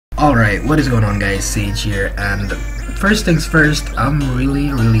Alright, what is going on guys, Sage here, and first things first, I'm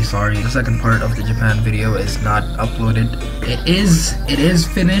really sorry the second part of the Japan video is not uploaded. It is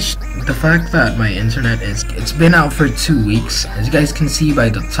finished. The fact that my internet it's been out for 2 weeks. As you guys can see by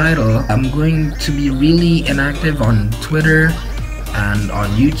the title, I'm going to be really inactive on Twitter and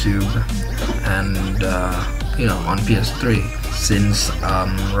on YouTube and on PS3. Since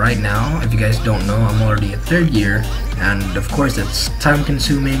right now, if you guys don't know, I'm already a third year, and of course it's time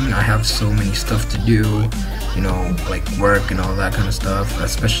consuming. I have so many stuff to do, like work and all that kind of stuff,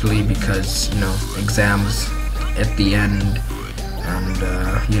 especially because exams at the end,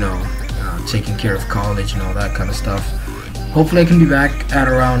 and taking care of college and all that kind of stuff. Hopefully I can be back at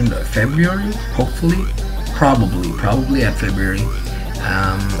around February, hopefully, probably at February.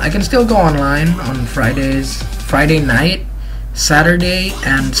 I can still go online on Friday night, Saturday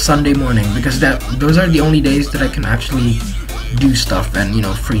and Sunday morning, because those are the only days that I can actually do stuff and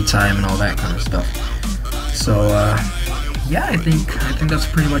free time and all that kind of stuff. So yeah, I think that's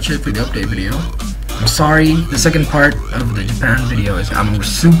pretty much it for the update video. I'm sorry, the second part of the Japan video I'm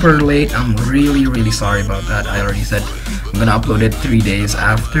super late. I'm really sorry about that. I already said I'm gonna upload it 3 days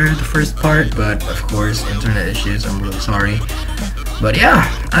after the first part, but of course internet issues. I'm really sorry. But yeah,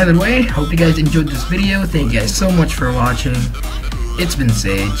 either way, hope you guys enjoyed this video. Thank you guys so much for watching. It's been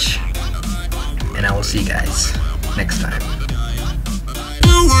Sage, and I will see you guys next time.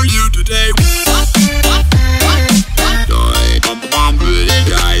 Who are you today?